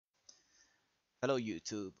Hello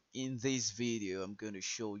YouTube. In this video, I'm going to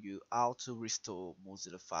show you how to restore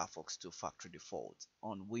Mozilla Firefox to factory default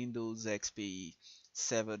on Windows XP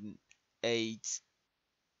 7, 8,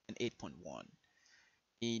 and 8.1.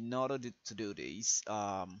 In order to do this,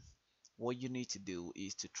 what you need to do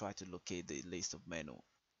is to try to locate the list of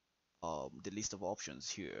the list of options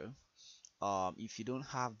here. If you don't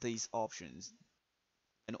have these options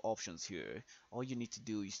here, all you need to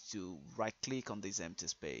do is to right click on this empty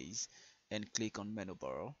space and click on menu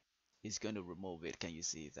bar. It's going to remove it. Can you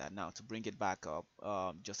see that? Now to bring it back up,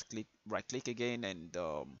 just right click again and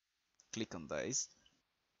click on this.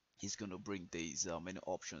 It's going to bring these menu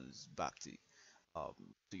options back um,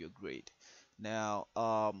 to your grid. Now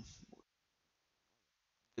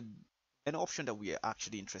the an option that we are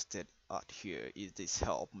actually interested at here is this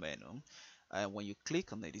help menu, and when you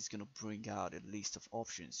click on it, it's going to bring out a list of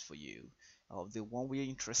options for you. The one we're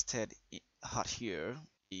interested at here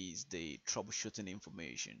is the troubleshooting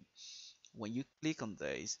information. When you click on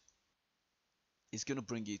this, it's going to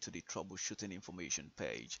bring you to the troubleshooting information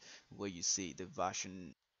page where you see the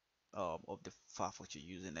version of the Firefox you're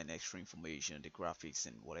using and extra information, the graphics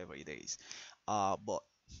and whatever it is. But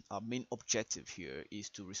our main objective here is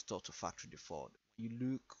to restore to factory default. You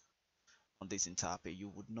look on this entire page, you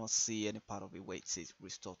would not see any part of it where it says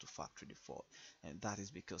restore to factory default, and that is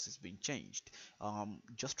because it's been changed.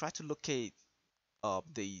 Just try to locate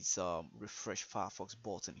this refresh Firefox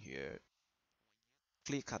button here.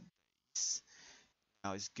 Click at this.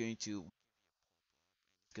 Now it's going to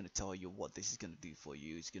tell you what this is going to do for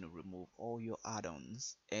you. It's going to remove all your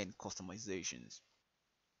add-ons and customizations.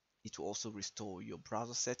 It will also restore your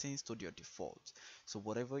browser settings to their default. So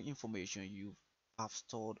whatever information you have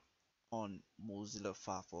stored on Mozilla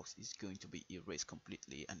Firefox is going to be erased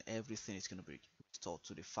completely, and everything is going to be restored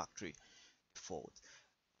to the factory default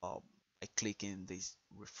um, by clicking this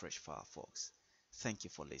refresh Firefox. Thank you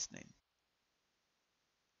for listening.